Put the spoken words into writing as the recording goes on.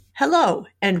Hello,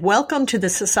 and welcome to the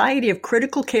Society of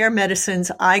Critical Care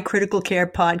Medicine's iCritical Care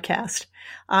podcast.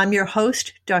 I'm your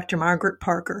host, Dr. Margaret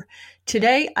Parker.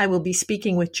 Today, I will be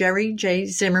speaking with Jerry J.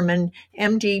 Zimmerman,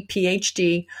 MD,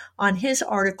 PhD, on his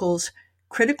articles,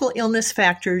 Critical Illness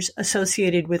Factors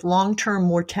Associated with Long-Term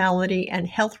Mortality and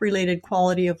Health-Related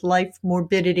Quality of Life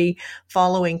Morbidity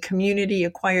Following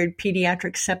Community-Acquired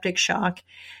Pediatric Septic Shock,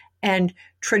 and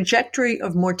Trajectory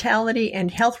of Mortality and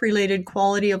Health-Related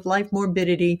Quality of Life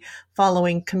Morbidity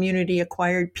Following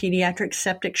Community-Acquired Pediatric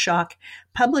Septic Shock,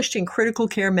 published in Critical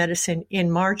Care Medicine in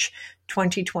March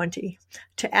 2020.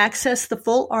 To access the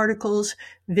full articles,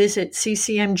 visit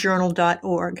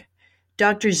ccmjournal.org.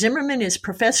 Dr. Zimmerman is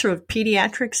Professor of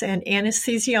Pediatrics and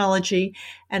Anesthesiology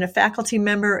and a faculty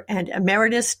member and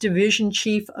Emeritus Division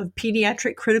Chief of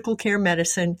Pediatric Critical Care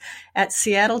Medicine at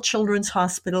Seattle Children's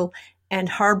Hospital and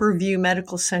Harbor View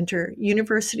Medical Center,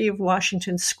 University of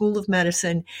Washington School of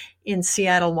Medicine in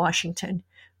Seattle, Washington.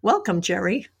 Welcome,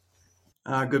 Jerry.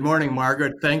 Good morning,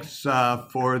 Margaret. Thanks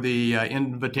for the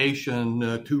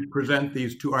invitation to present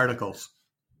these two articles.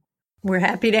 We're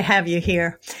happy to have you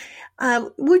here.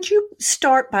 Would you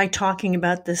start by talking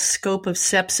about the scope of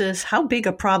sepsis? How big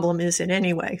a problem is it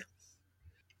anyway?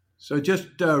 So just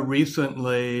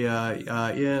recently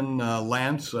in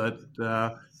Lancet,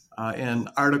 an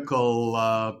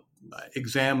article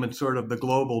examined sort of the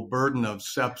global burden of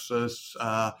sepsis,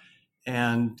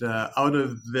 and out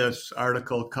of this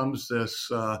article comes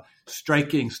this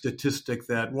striking statistic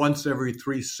that once every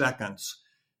 3 seconds,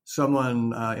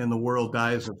 someone in the world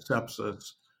dies of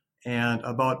sepsis, and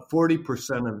about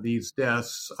 40% of these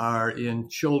deaths are in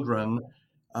children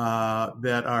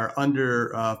that are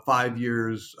under 5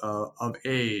 years of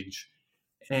age.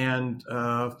 And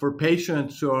for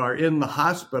patients who are in the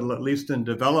hospital, at least in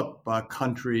developed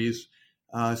countries,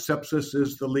 sepsis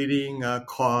is the leading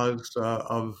cause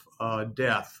of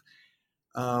death.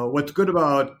 What's good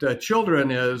about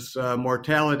children is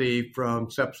mortality from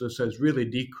sepsis has really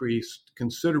decreased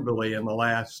considerably in the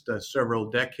last several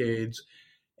decades.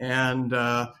 And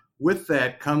with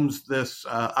that comes this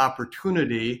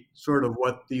opportunity, sort of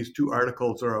what these two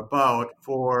articles are about,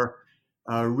 for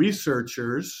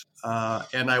researchers,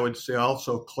 and I would say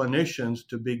also clinicians,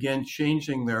 to begin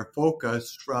changing their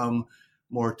focus from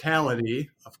mortality.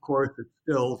 Of course, it's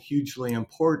still hugely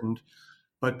important,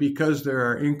 but because there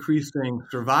are increasing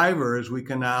survivors, we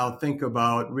can now think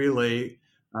about really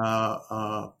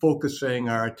focusing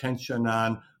our attention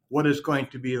on what is going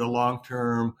to be the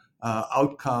long-term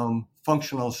outcome,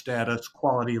 functional status,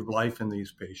 quality of life in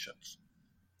these patients.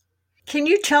 Can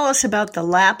you tell us about the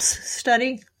LAPS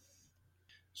study?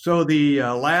 So the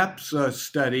LAPS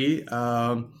study,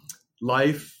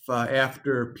 Life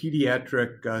After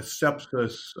Pediatric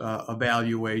Sepsis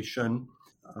Evaluation,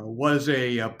 was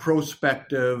a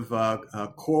prospective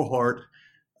cohort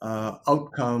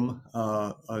outcome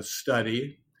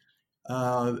study.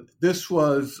 This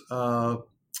was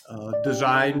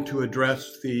designed to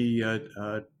address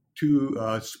the two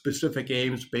specific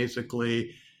aims,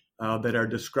 basically, that are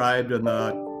described in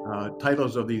the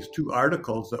titles of these two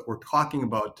articles that we're talking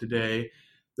about today.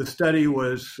 The study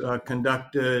was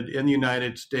conducted in the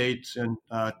United States in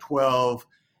 12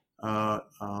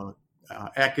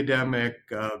 academic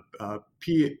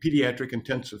pediatric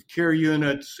intensive care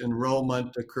units.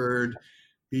 Enrollment occurred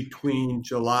between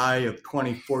July of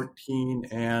 2014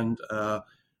 and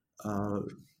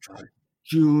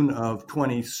June of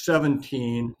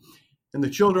 2017. And the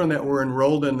children that were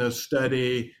enrolled in this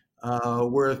study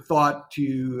were thought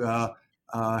to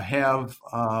have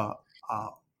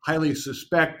highly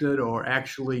suspected or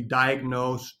actually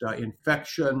diagnosed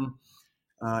infection.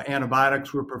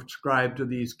 Antibiotics were prescribed to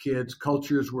these kids,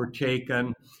 cultures were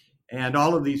taken, and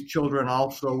all of these children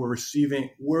also were receiving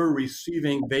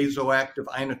vasoactive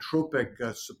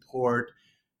inotropic support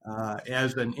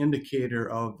as an indicator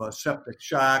of septic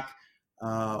shock.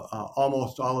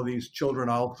 Almost all of these children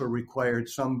also required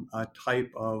some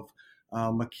type of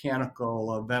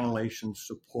mechanical ventilation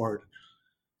support.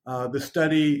 The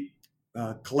study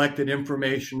collected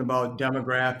information about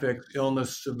demographics,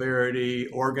 illness severity,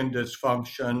 organ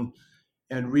dysfunction,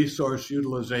 and resource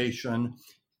utilization.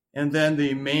 And then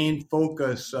the main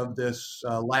focus of this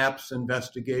LAPS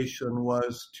investigation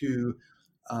was to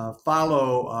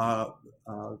follow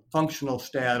functional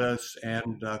status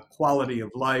and quality of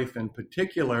life, in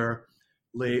particular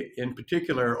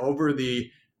over the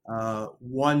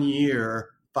 1 year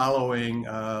following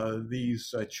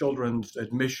these children's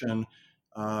admission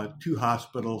to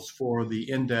hospitals for the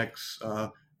index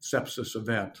sepsis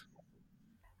event.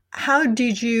 How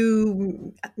did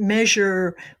you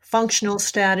measure functional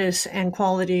status and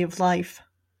quality of life?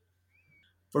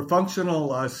 For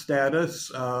functional status,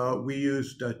 we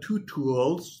used two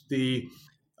tools. The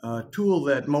tool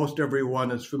that most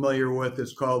everyone is familiar with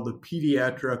is called the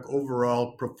Pediatric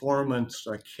Overall Performance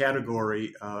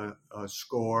Category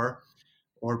Score,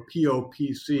 or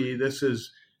POPC. This has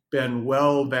been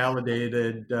well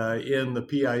validated in the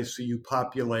PICU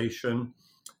population.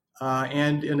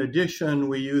 And in addition,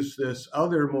 we use this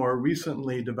other more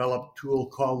recently developed tool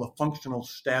called the Functional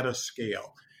Status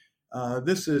Scale.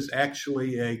 This is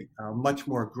actually a much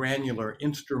more granular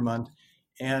instrument,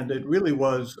 and it really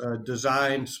was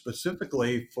designed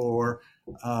specifically for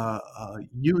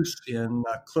use in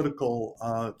clinical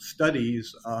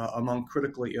studies among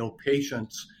critically ill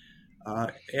patients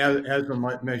as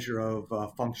a measure of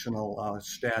functional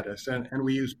status. And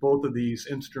we use both of these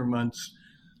instruments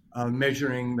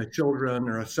measuring the children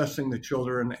or assessing the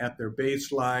children at their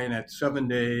baseline at 7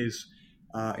 days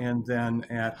and then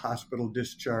at hospital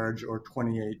discharge or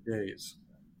 28 days.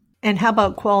 And how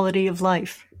about quality of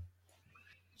life?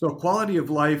 So quality of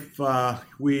life,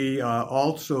 we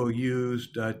also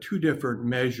used two different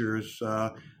measures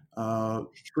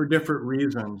for different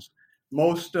reasons.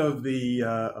 Most of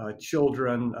the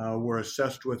children were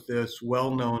assessed with this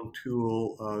well-known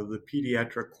tool, the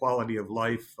Pediatric Quality of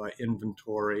Life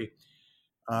Inventory.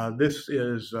 This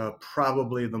is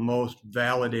probably the most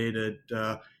validated,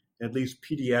 at least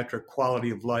pediatric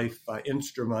quality of life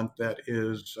instrument that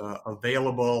is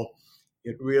available.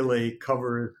 It really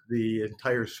covers the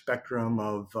entire spectrum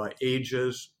of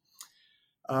ages.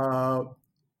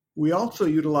 We also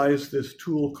utilize this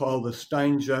tool called the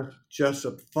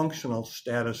Stein-Jessup Functional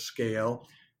Status Scale,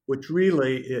 which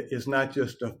really is not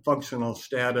just a functional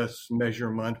status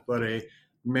measurement, but a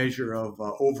measure of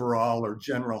overall or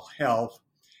general health.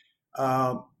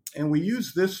 And we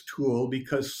use this tool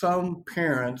because some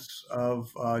parents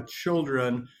of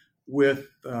children with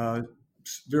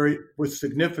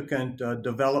significant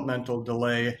developmental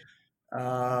delay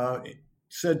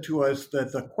said to us that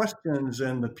the questions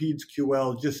in the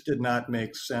PedsQL just did not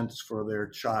make sense for their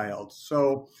child.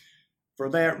 So for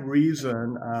that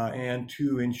reason, and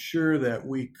to ensure that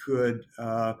we could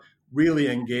really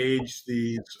engage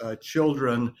these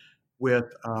children with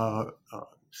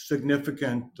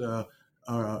significant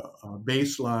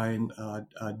baseline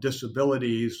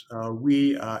disabilities,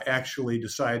 we actually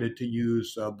decided to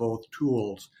use both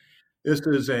tools. This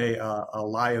is a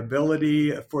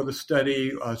liability for the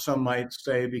study, some might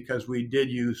say, because we did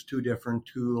use two different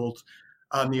tools.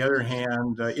 On the other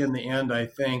hand, in the end, I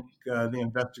think the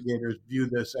investigators view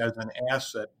this as an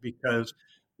asset because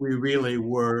we really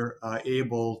were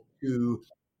able to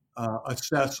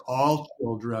assess all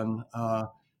children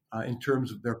in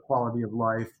terms of their quality of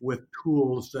life with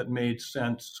tools that made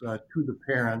sense to the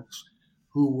parents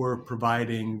who were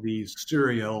providing these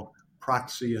serial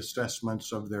proxy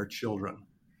assessments of their children.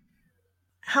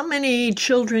 How many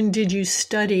children did you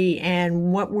study,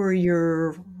 and what were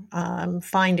your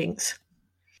findings?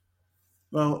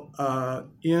 Well,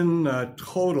 in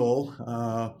total,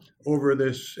 over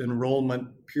this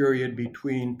enrollment period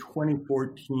between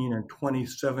 2014 and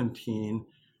 2017,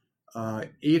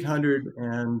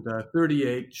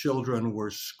 838 children were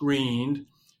screened.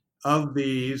 Of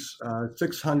these,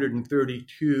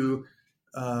 632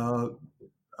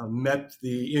 met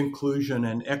the inclusion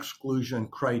and exclusion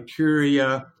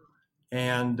criteria,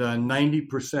 and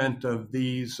 90% of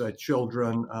these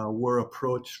children were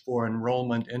approached for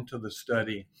enrollment into the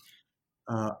study.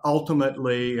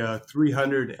 Ultimately,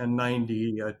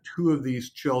 392 of these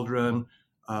children,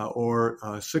 or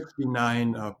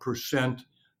 69%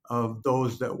 of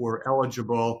those that were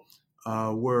eligible,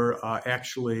 were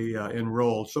actually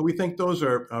enrolled. So we think those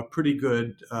are pretty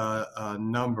good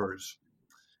numbers.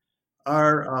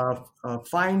 Our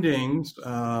findings,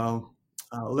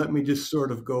 let me just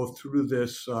sort of go through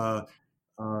this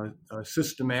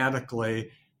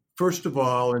systematically. First of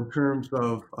all, in terms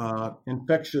of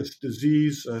infectious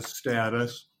disease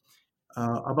status,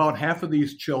 about half of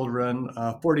these children,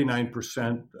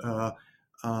 49%,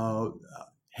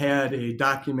 had a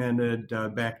documented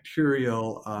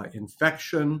bacterial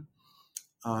infection.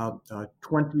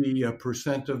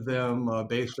 20% of them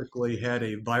basically had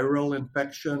a viral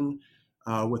infection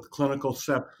with clinical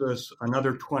sepsis.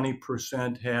 Another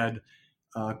 20% had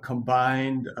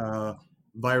combined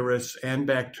virus and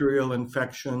bacterial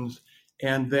infections.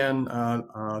 And then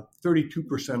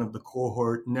 32% of the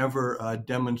cohort never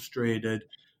demonstrated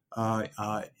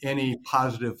any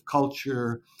positive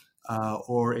culture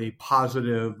or a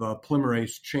positive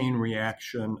polymerase chain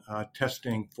reaction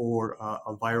testing for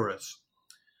a virus.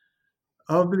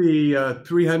 Of the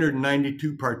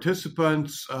 392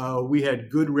 participants, we had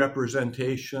good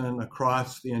representation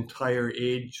across the entire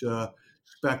age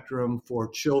spectrum for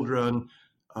children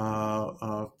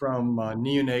from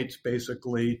neonates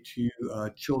basically to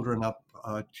children up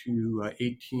to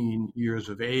 18 years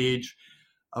of age.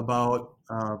 About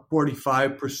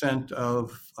 45%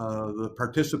 of the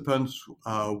participants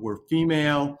were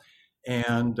female,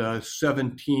 and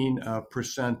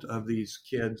 17% of these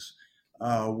kids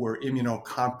were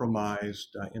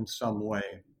immunocompromised in some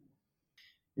way.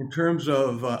 In terms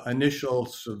of initial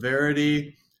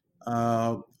severity,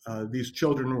 these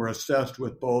children were assessed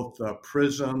with both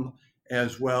PRISM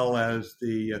as well as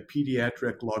the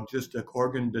Pediatric Logistic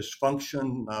Organ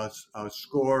Dysfunction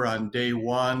score on day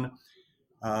one,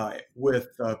 with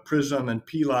PRISM and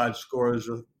PLOD scores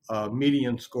of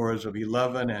median scores of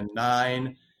 11 and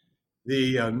 9.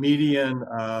 The median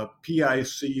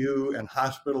PICU and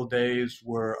hospital days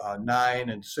were 9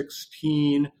 and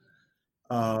 16.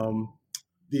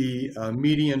 The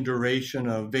median duration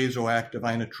of vasoactive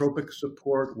inotropic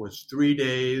support was 3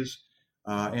 days,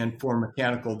 and for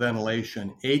mechanical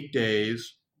ventilation, 8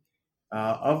 days.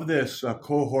 Of this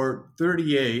cohort,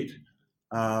 38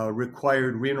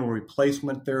 required renal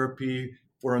replacement therapy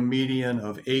for a median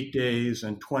of 8 days,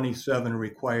 and 27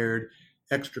 required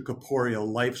extracorporeal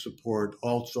life support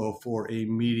also for a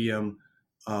median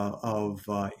of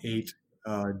 8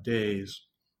 days.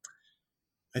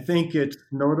 I think it's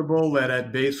notable that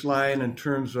at baseline, in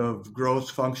terms of gross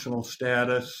functional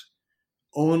status,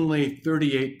 only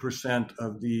 38%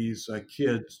 of these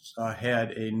kids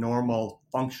had a normal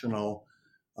functional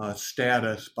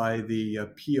status by the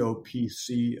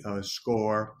POPC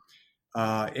score.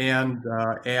 And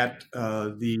at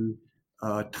the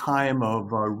time of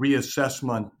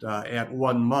reassessment at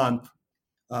 1 month,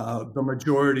 the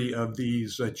majority of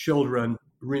these children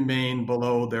remain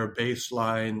below their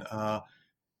baseline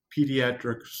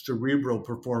pediatric cerebral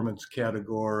performance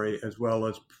category, as well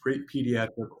as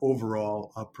pediatric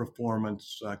overall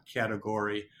performance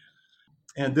category.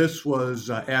 And this was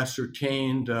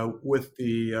ascertained with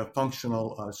the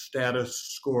functional status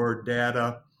score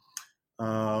data.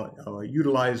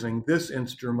 Utilizing this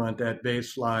instrument at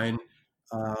baseline,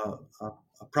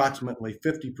 approximately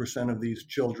 50% of these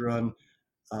children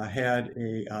had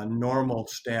a normal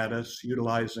status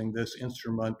utilizing this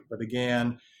instrument, but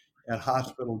again, at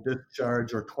hospital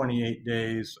discharge or 28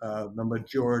 days, the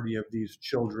majority of these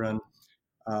children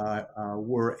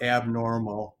were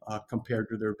abnormal compared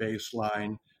to their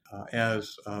baseline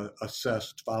as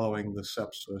assessed following the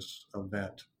sepsis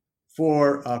event.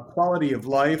 For quality of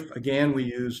life, again, we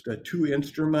used 2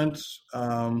 instruments.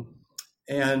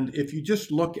 And if you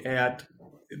just look at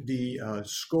the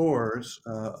scores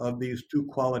of these 2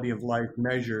 quality of life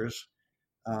measures,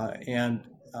 and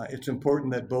it's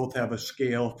important that both have a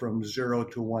scale from 0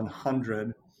 to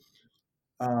 100.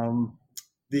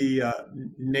 The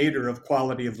nadir of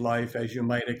quality of life, as you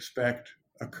might expect,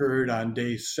 occurred on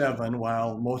day 7,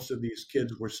 while most of these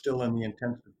kids were still in the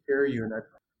intensive care unit.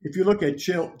 If you look at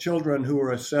children who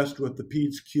were assessed with the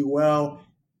PEDS-QL,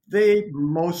 they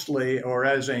mostly, or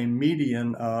as a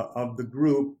median of the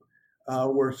group,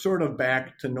 were sort of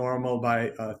back to normal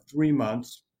by 3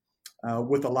 months.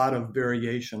 With a lot of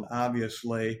variation,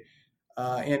 obviously.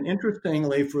 And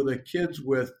interestingly, for the kids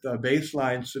with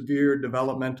baseline severe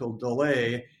developmental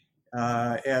delay,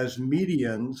 as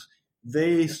medians,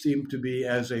 they seem to be,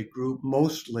 as a group,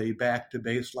 mostly back to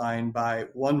baseline by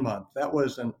 1 month. That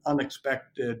was an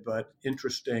unexpected but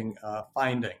interesting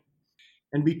finding.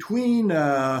 And between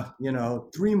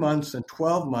 3 months and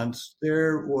 12 months,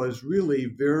 there was really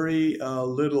very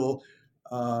little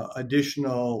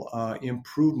additional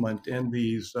improvement in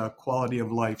these quality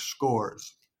of life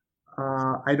scores.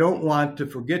 I don't want to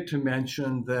forget to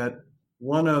mention that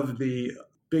one of the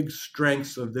big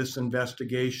strengths of this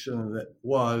investigation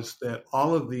was that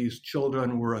all of these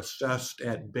children were assessed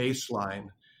at baseline,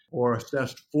 or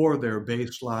assessed for their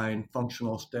baseline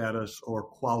functional status or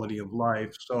quality of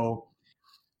life. So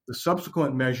the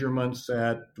subsequent measurements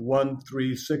at 1,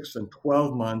 3, 6, and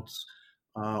 12 months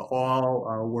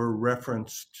all were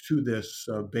referenced to this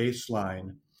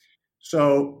baseline.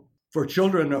 So for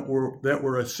children that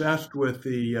were assessed with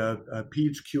the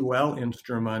PEDS-QL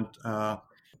instrument,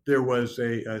 there was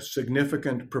a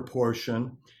significant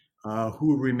proportion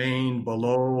who remained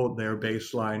below their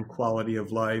baseline quality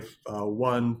of life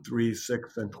 1, 3,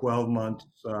 6, and 12 months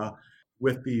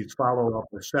with these follow-up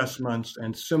assessments,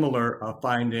 and similar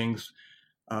findings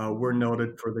were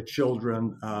noted for the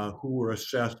children who were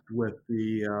assessed with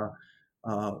the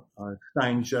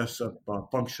Stein-Jessup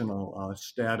functional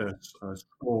status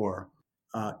score.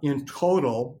 In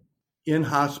total,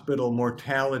 in-hospital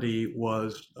mortality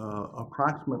was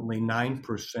approximately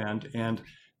 9%, and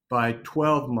by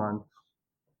 12 months,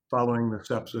 following the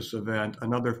sepsis event.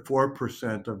 Another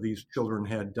 4% of these children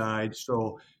had died.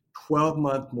 So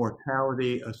 12-month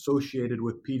mortality associated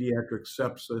with pediatric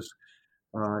sepsis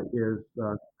is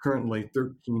currently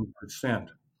 13%.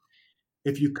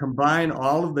 If you combine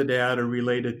all of the data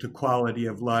related to quality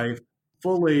of life,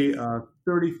 fully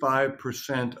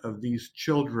 35% of these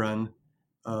children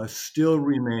still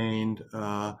remained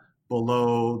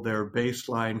below their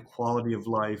baseline quality of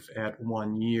life at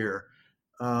 1 year.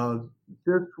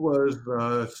 This was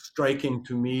striking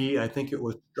to me. I think it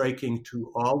was striking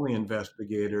to all the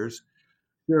investigators.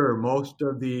 Sure, most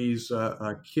of these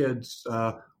kids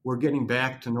were getting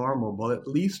back to normal, but at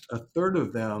least a third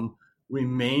of them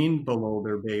remained below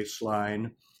their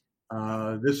baseline.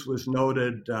 This was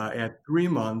noted at 3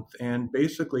 months and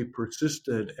basically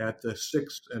persisted at the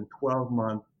 6 and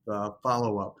 12-month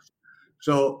follow-ups.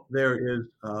 So there is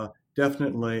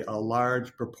definitely a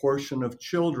large proportion of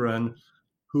children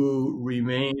who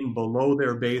remain below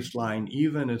their baseline,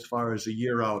 even as far as a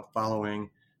year out following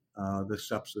the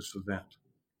sepsis event.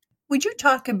 Would you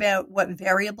talk about what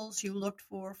variables you looked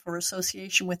for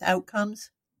association with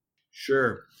outcomes?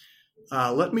 Sure.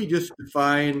 Let me just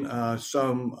define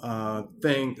some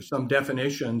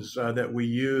definitions that we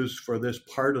use for this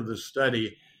part of the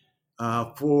study.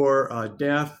 For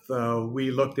death,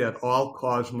 we looked at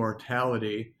all-cause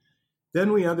mortality.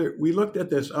 Then we looked at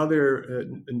this other,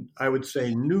 I would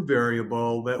say, new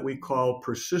variable that we call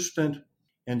persistent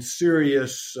and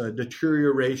serious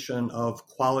deterioration of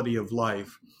quality of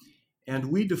life.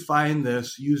 And we define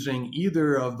this using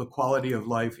either of the quality of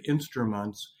life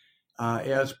instruments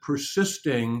as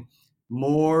persisting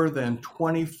more than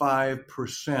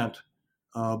 25%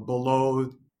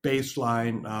 below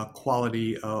baseline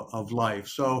quality of life.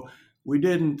 So we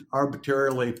didn't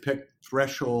arbitrarily pick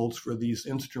thresholds for these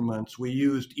instruments. We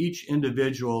used each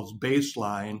individual's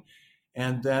baseline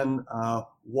and then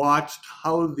watched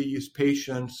how these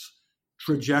patients'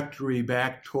 trajectory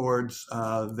back towards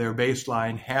their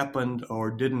baseline happened or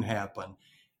didn't happen.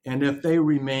 And if they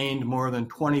remained more than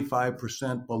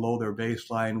 25% below their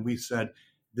baseline, we said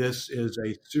this is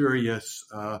a serious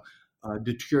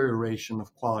deterioration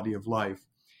of quality of life.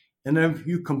 And if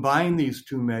you combine these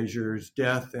two measures,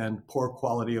 death and poor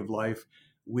quality of life,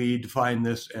 we define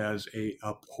this as a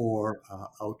poor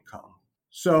outcome.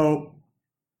 So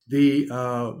the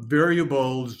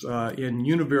variables in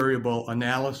univariable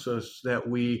analysis that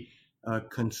we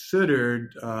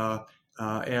considered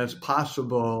as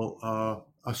possible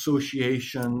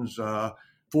associations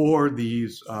for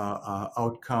these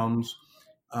outcomes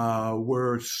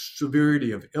were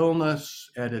severity of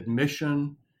illness at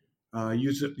admission,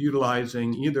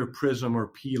 utilizing either PRISM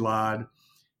or PLOD,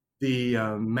 the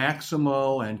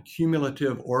maximal and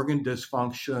cumulative organ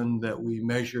dysfunction that we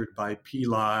measured by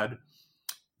PLOD,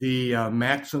 the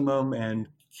maximum and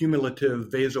cumulative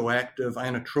vasoactive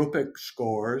inotropic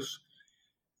scores,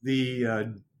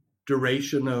 the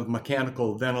duration of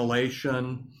mechanical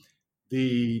ventilation,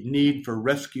 the need for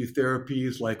rescue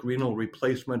therapies like renal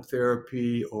replacement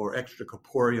therapy or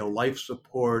extracorporeal life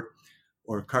support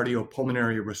or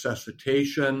cardiopulmonary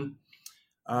resuscitation.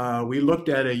 We looked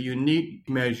at a unique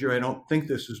measure, I don't think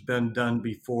this has been done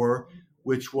before,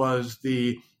 which was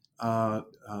the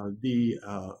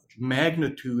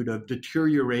magnitude of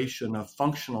deterioration of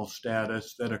functional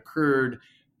status that occurred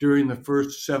during the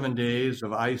first 7 days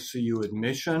of ICU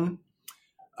admission.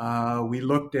 We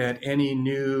looked at any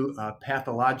new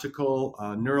pathological,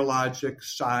 neurologic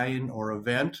sign or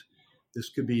event. This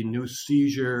could be new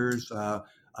seizures,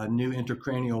 a new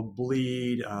intracranial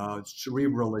bleed,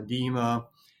 cerebral edema.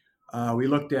 We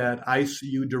looked at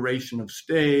ICU duration of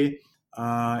stay,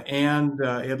 and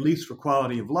at least for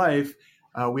quality of life,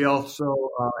 we also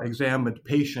examined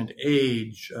patient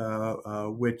age,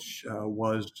 which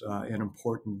was an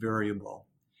important variable.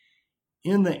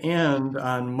 In the end,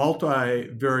 on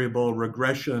multivariable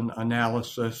regression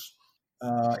analysis,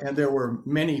 and there were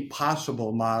many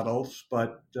possible models,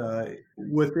 but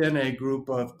within a group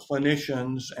of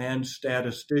clinicians and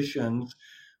statisticians,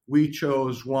 we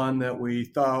chose one that we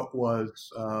thought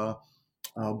was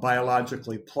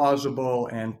biologically plausible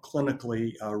and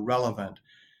clinically relevant.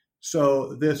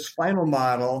 So this final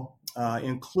model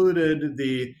included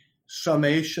the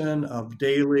summation of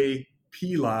daily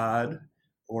PLOD,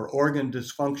 or organ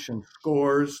dysfunction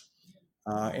scores,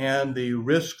 and the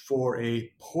risk for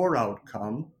a poor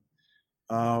outcome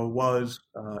was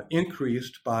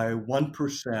increased by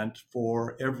 1%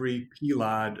 for every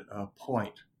PLOD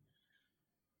point.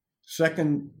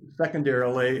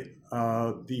 Secondarily,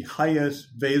 the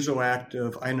highest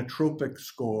vasoactive inotropic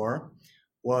score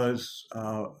was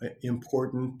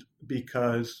important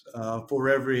because for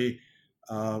every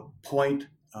point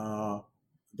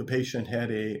the patient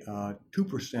had a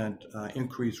 2%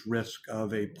 increased risk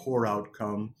of a poor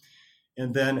outcome.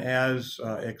 And then, as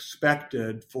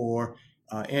expected for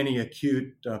any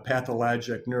acute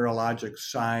pathologic neurologic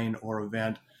sign or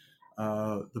event,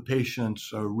 the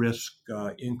patient's risk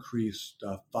increased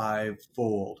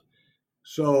fivefold.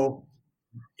 So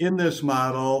in this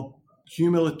model,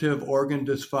 cumulative organ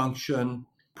dysfunction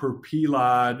per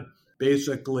PLOD,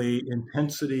 basically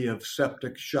intensity of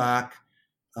septic shock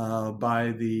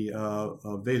by the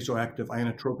vasoactive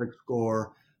inotropic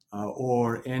score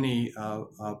or any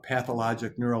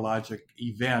pathologic neurologic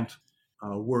event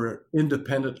were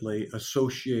independently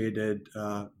associated,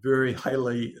 very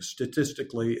highly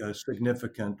statistically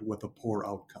significant with a poor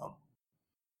outcome.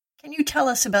 Can you tell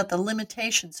us about the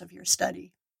limitations of your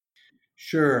study?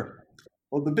 Sure.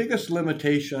 Well, the biggest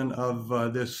limitation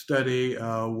of this study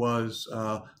was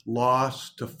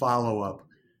loss to follow-up.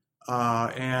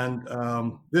 And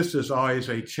this is always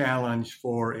a challenge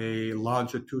for a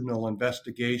longitudinal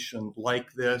investigation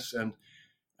like this. And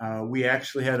we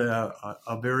actually had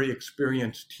a very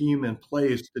experienced team in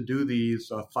place to do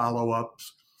these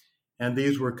follow-ups. And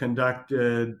these were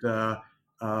conducted,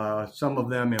 some of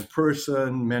them in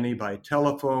person, many by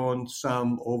telephone,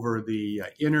 some over the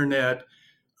internet,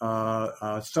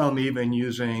 some even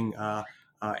using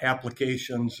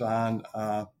applications on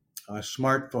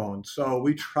smartphones. So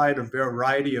we tried a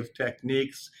variety of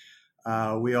techniques.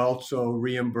 We also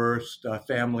reimbursed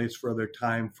families for their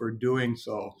time for doing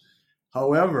so.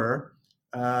 However,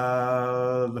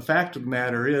 the fact of the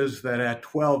matter is that at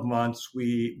 12 months,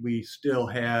 we still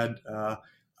had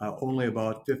only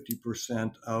about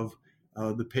 50% of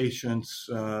the patients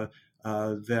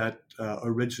that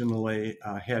originally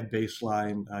had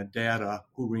baseline data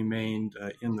who remained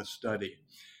in the study.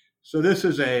 So this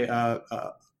is a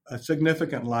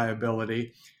significant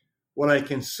liability. What I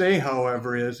can say,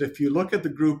 however, is if you look at the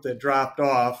group that dropped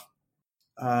off,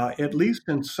 at least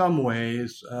in some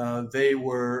ways, they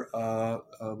were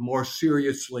more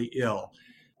seriously ill.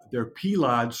 Their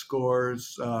PLOD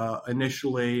scores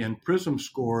initially and PRISM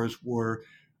scores were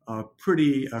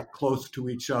pretty close to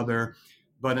each other.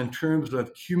 But in terms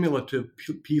of cumulative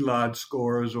PLOD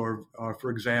scores or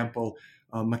for example,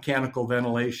 mechanical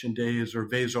ventilation days or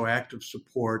vasoactive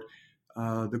support,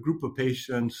 the group of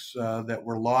patients that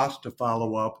were lost to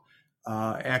follow-up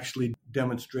actually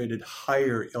demonstrated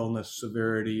higher illness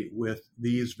severity with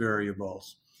these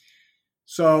variables.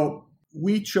 So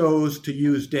we chose to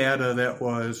use data that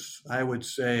was, I would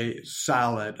say,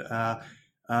 solid.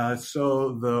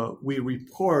 We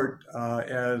report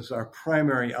as our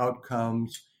primary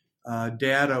outcomes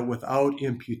data without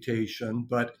imputation,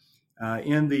 but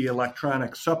in the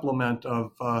electronic supplement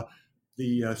of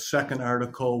the second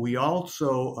article, we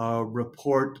also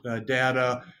report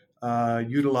data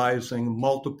utilizing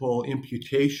multiple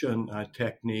imputation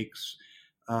techniques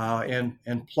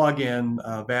and plug in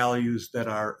values that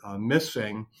are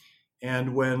missing.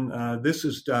 And when this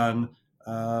is done,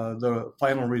 the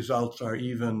final results are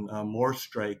even more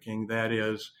striking. That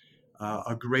is,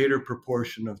 a greater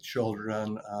proportion of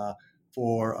children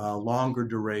for a longer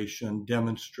duration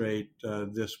demonstrate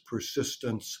this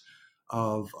persistence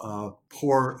of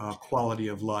poor quality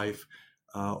of life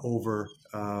over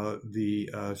the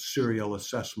serial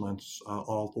assessments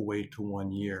all the way to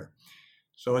 1 year.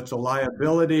 So it's a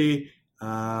liability.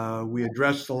 We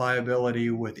address the liability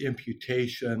with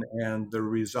imputation, and the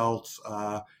results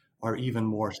are even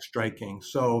more striking.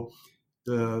 So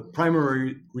the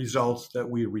primary results that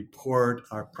we report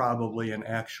are probably an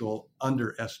actual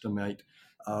underestimate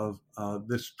of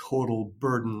this total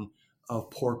burden of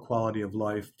poor quality of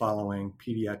life following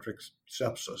pediatric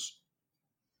sepsis.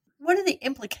 What are the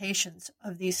implications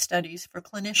of these studies for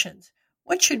clinicians?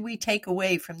 What should we take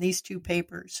away from these two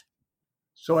papers?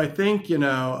 So I think,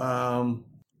 at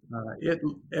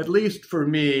least for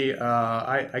me,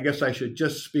 I guess I should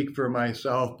just speak for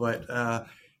myself, but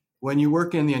when you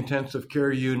work in the intensive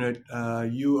care unit,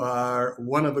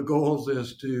 one of the goals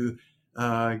is to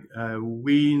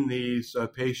wean these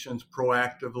patients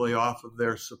proactively off of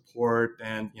their support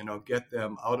and, get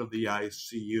them out of the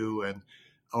ICU and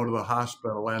out of the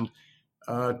hospital. And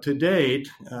to date,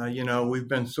 we've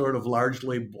been sort of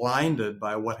largely blinded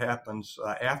by what happens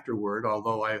afterward,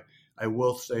 although I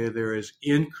will say there is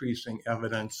increasing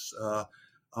evidence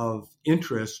of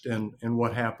interest in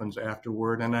what happens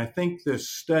afterward. And I think this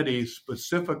study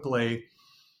specifically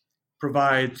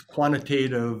provides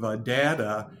quantitative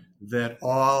data that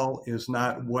all is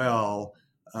not well,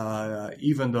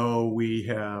 even though we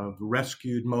have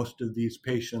rescued most of these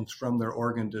patients from their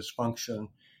organ dysfunction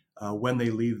when they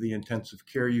leave the intensive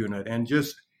care unit. And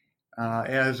just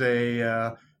as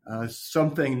a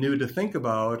something new to think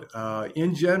about.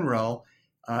 In general,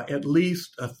 at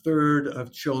least a third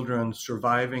of children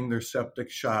surviving their septic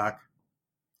shock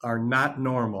are not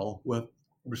normal with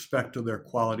respect to their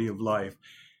quality of life.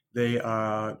 They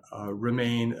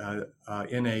remain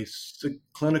in a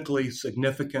clinically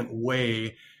significant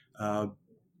way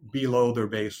below their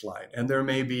baseline. And there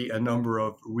may be a number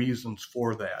of reasons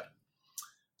for that.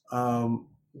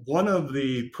 One of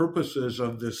the purposes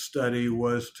of this study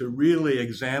was to really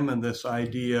examine this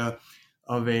idea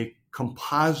of a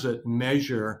composite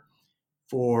measure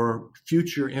for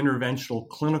future interventional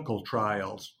clinical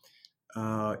trials.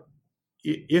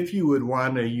 If you would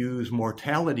want to use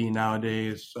mortality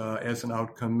nowadays as an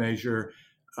outcome measure,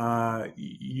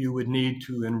 you would need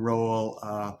to enroll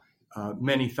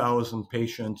many thousand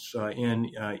patients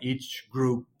in each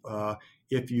group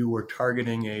if you were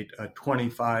targeting a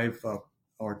 25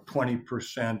 or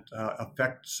 20%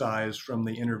 effect size from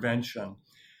the intervention.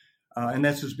 And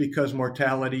this is because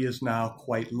mortality is now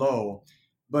quite low.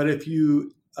 But if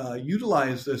you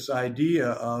utilize this idea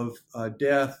of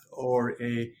death or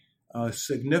a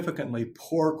significantly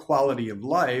poor quality of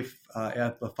life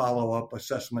at the follow-up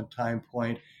assessment time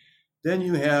point, then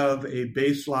you have a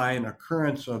baseline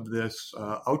occurrence of this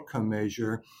outcome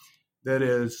measure that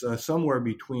is somewhere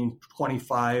between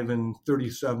 25 and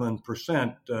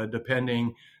 37%,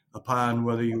 depending upon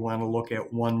whether you want to look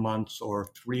at 1 month or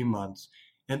 3 months.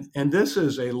 And this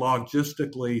is a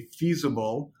logistically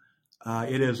feasible,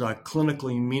 it is a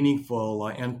clinically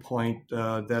meaningful endpoint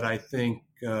that I think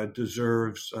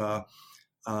deserves a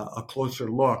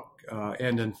closer look.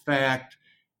 And in fact,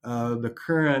 the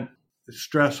current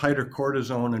stress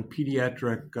hydrocortisone and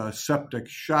pediatric septic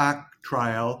shock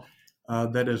trial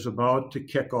that is about to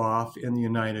kick off in the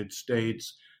United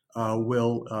States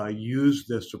will use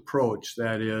this approach,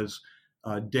 that is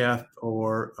death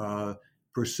or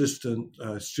persistent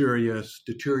serious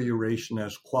deterioration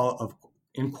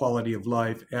in quality of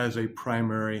life as a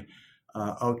primary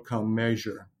outcome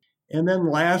measure. And then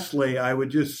lastly, I would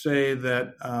just say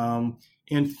that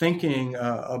in thinking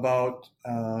about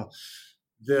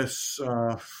this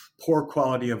poor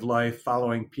quality of life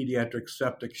following pediatric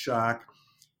septic shock,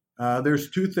 there's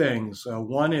two things.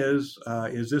 One is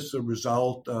this a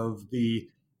result of the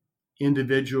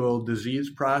individual disease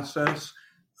process?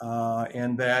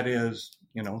 And that is,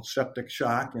 septic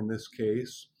shock in this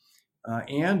case.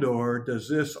 And or does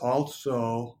this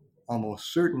also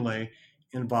almost certainly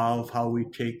involve how we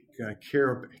take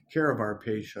care of our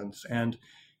patients? And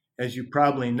as you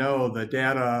probably know, the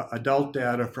adult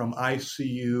data from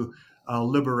ICU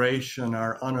liberation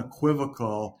are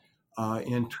unequivocal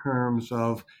in terms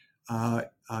of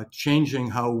changing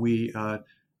how we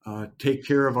take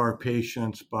care of our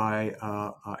patients by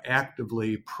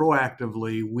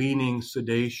proactively weaning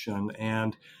sedation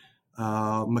and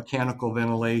mechanical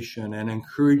ventilation and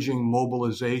encouraging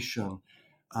mobilization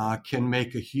can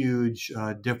make a huge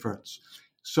difference.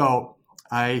 So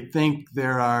I think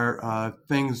there are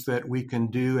things that we can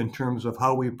do in terms of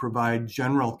how we provide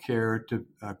general care to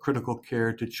critical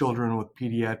care to children with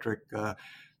pediatric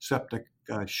septic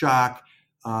shock,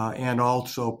 and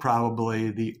also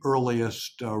probably the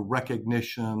earliest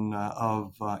recognition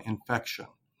of infection.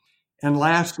 And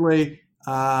lastly,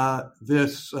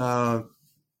 this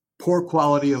poor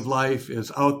quality of life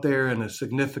is out there in a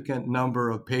significant number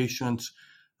of patients,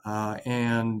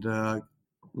 and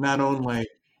not only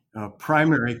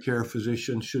primary care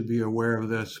physicians should be aware of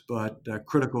this, but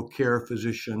critical care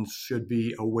physicians should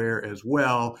be aware as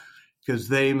well, because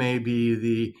they may be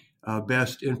the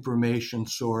best information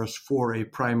source for a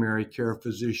primary care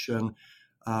physician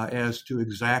as to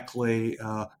exactly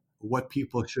what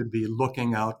people should be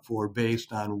looking out for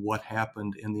based on what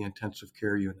happened in the intensive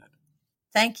care unit.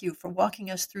 Thank you for walking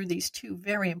us through these two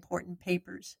very important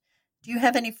papers. Do you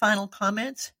have any final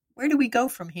comments? Where do we go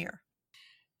from here?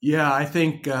 Yeah, I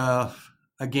think,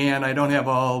 again, I don't have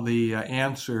all the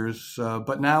answers,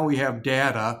 but now we have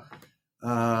data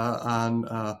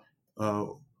on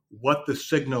what the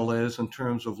signal is in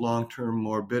terms of long-term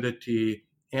morbidity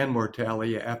and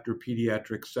mortality after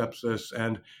pediatric sepsis.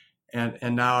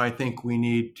 And now I think we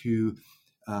need to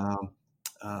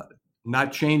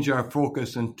not change our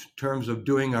focus in terms of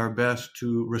doing our best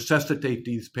to resuscitate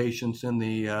these patients in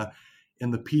the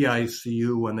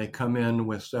PICU when they come in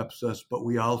with sepsis, but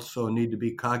we also need to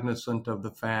be cognizant of the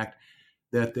fact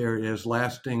that there is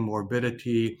lasting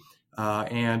morbidity,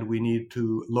 and we need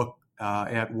to look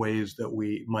at ways that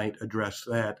we might address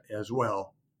that as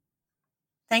well.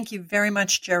 Thank you very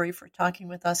much, Jerry, for talking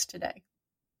with us today.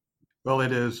 Well,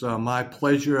 it is my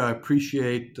pleasure. I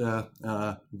appreciate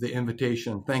the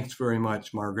invitation. Thanks very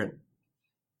much, Margaret.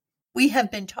 We have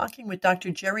been talking with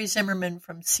Dr. Jerry Zimmerman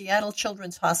from Seattle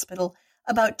Children's Hospital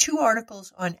about 2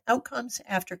 articles on outcomes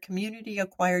after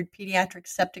community-acquired pediatric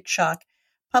septic shock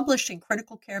published in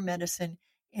Critical Care Medicine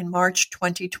in March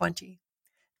 2020.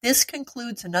 This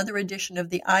concludes another edition of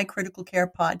the iCritical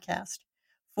Care podcast.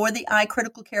 For the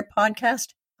iCritical Care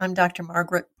podcast, I'm Dr.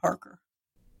 Margaret Parker.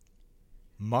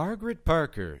 Margaret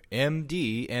Parker,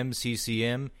 MD,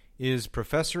 MCCM, is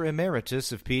Professor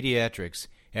Emeritus of Pediatrics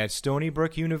at Stony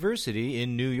Brook University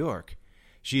in New York.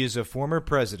 She is a former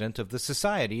president of the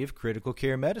Society of Critical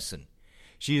Care Medicine.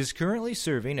 She is currently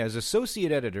serving as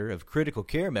Associate Editor of Critical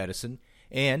Care Medicine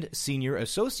and Senior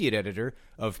Associate Editor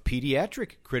of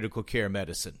Pediatric Critical Care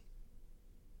Medicine.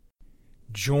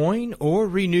 Join or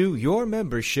renew your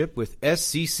membership with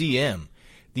SCCM,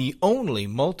 the only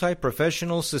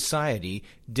multi-professional society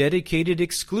dedicated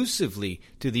exclusively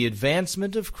to the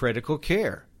advancement of critical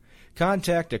care.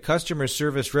 Contact a customer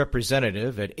service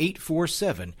representative at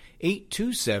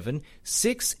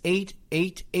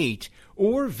 847-827-6888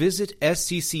 or visit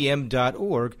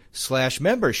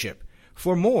sccm.org/membership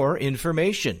for more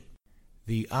information.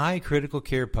 The iCritical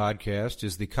Care podcast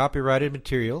is the copyrighted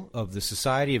material of the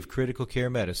Society of Critical Care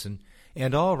Medicine,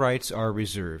 and all rights are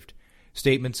reserved.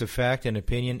 Statements of fact and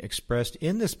opinion expressed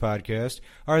in this podcast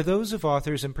are those of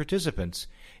authors and participants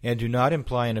and do not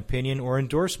imply an opinion or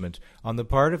endorsement on the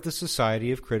part of the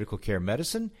Society of Critical Care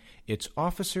Medicine, its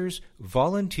officers,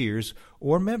 volunteers,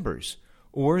 or members,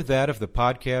 or that of the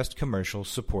podcast commercial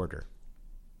supporter.